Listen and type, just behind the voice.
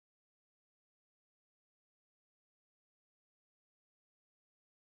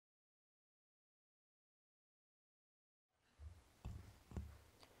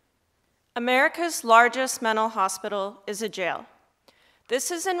America's largest mental hospital is a jail.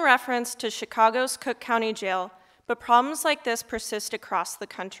 This is in reference to Chicago's Cook County Jail, but problems like this persist across the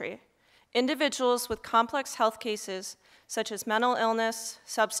country. Individuals with complex health cases, such as mental illness,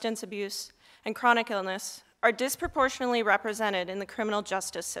 substance abuse, and chronic illness, are disproportionately represented in the criminal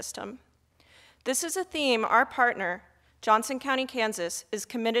justice system. This is a theme our partner, Johnson County, Kansas, is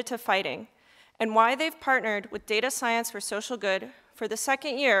committed to fighting, and why they've partnered with Data Science for Social Good for the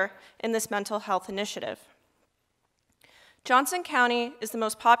second year in this mental health initiative. Johnson County is the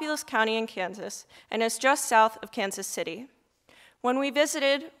most populous county in Kansas and is just south of Kansas City. When we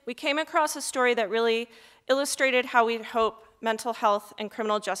visited, we came across a story that really illustrated how we'd hope mental health and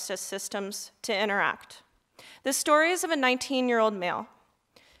criminal justice systems to interact. The story is of a 19-year-old male.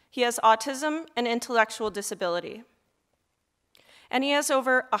 He has autism and intellectual disability. And he has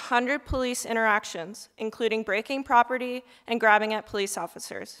over 100 police interactions, including breaking property and grabbing at police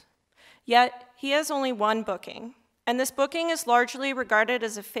officers. Yet, he has only one booking, and this booking is largely regarded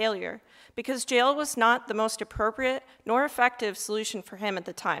as a failure because jail was not the most appropriate nor effective solution for him at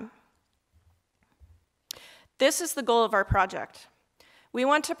the time. This is the goal of our project. We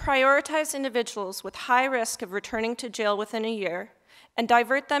want to prioritize individuals with high risk of returning to jail within a year and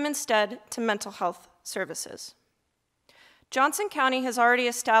divert them instead to mental health services. Johnson County has already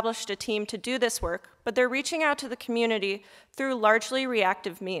established a team to do this work, but they're reaching out to the community through largely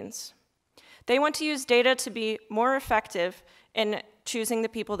reactive means. They want to use data to be more effective in choosing the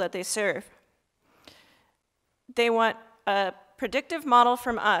people that they serve. They want a predictive model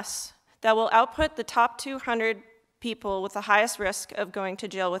from us that will output the top 200 people with the highest risk of going to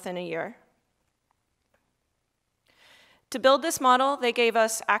jail within a year. To build this model, they gave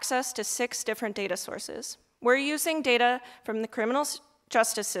us access to 6 different data sources. We're using data from the criminal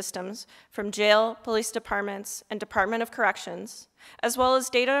justice systems, from jail, police departments, and Department of Corrections, as well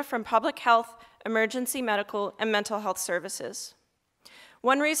as data from public health, emergency medical, and mental health services.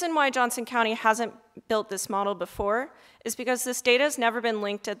 One reason why Johnson County hasn't built this model before is because this data has never been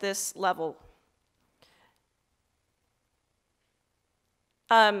linked at this level.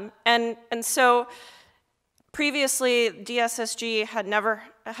 So previously, DSSG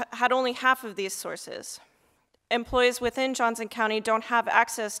had only half of these sources. Employees within Johnson County don't have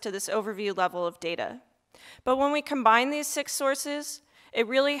access to this overview level of data. But when we combine these 6 sources, it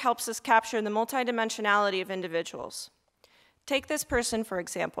really helps us capture the multidimensionality of individuals. Take this person, for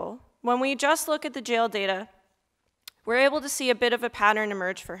example. When we just look at the jail data, we're able to see a bit of a pattern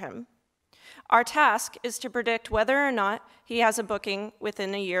emerge for him. Our task is to predict whether or not he has a booking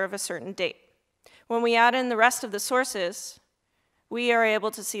within a year of a certain date. When we add in the rest of the sources, we are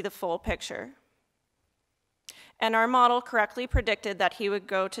able to see the full picture. And our model correctly predicted that he would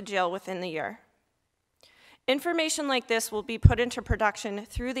go to jail within the year. Information like this will be put into production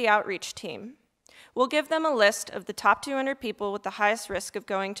through the outreach team. We'll give them a list of the top 200 people with the highest risk of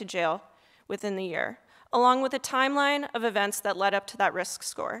going to jail within the year, along with a timeline of events that led up to that risk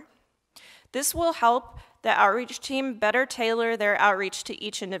score. This will help the outreach team better tailor their outreach to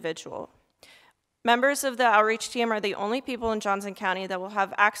each individual. Members of the outreach team are the only people in Johnson County that will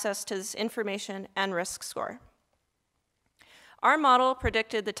have access to this information and risk score. Our model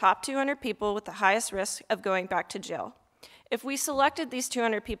predicted the top 200 people with the highest risk of going back to jail. If we selected these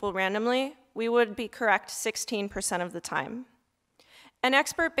 200 people randomly, we would be correct 16% of the time. An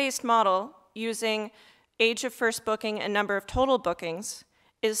expert-based model using age of first booking and number of total bookings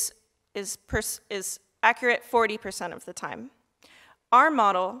is accurate 40% of the time. Our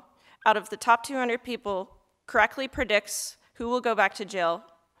model, out of the top 200 people, correctly predicts who will go back to jail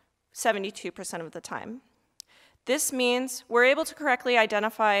 72% of the time. This means we're able to correctly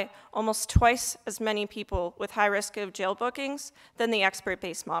identify almost twice as many people with high risk of jail bookings than the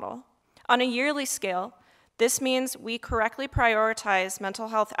expert-based model. On a yearly scale, this means we correctly prioritize mental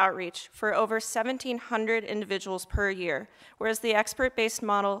health outreach for over 1,700 individuals per year, whereas the expert-based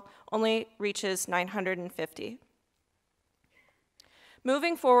model only reaches 950.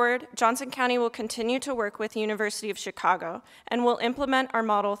 Moving forward, Johnson County will continue to work with the University of Chicago and will implement our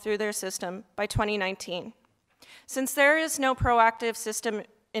model through their system by 2019. Since there is no proactive system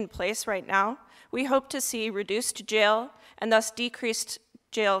in place right now, we hope to see reduced jail and thus decreased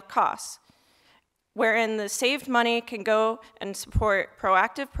jail costs, wherein the saved money can go and support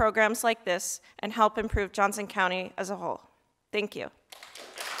proactive programs like this and help improve Johnson County as a whole. Thank you.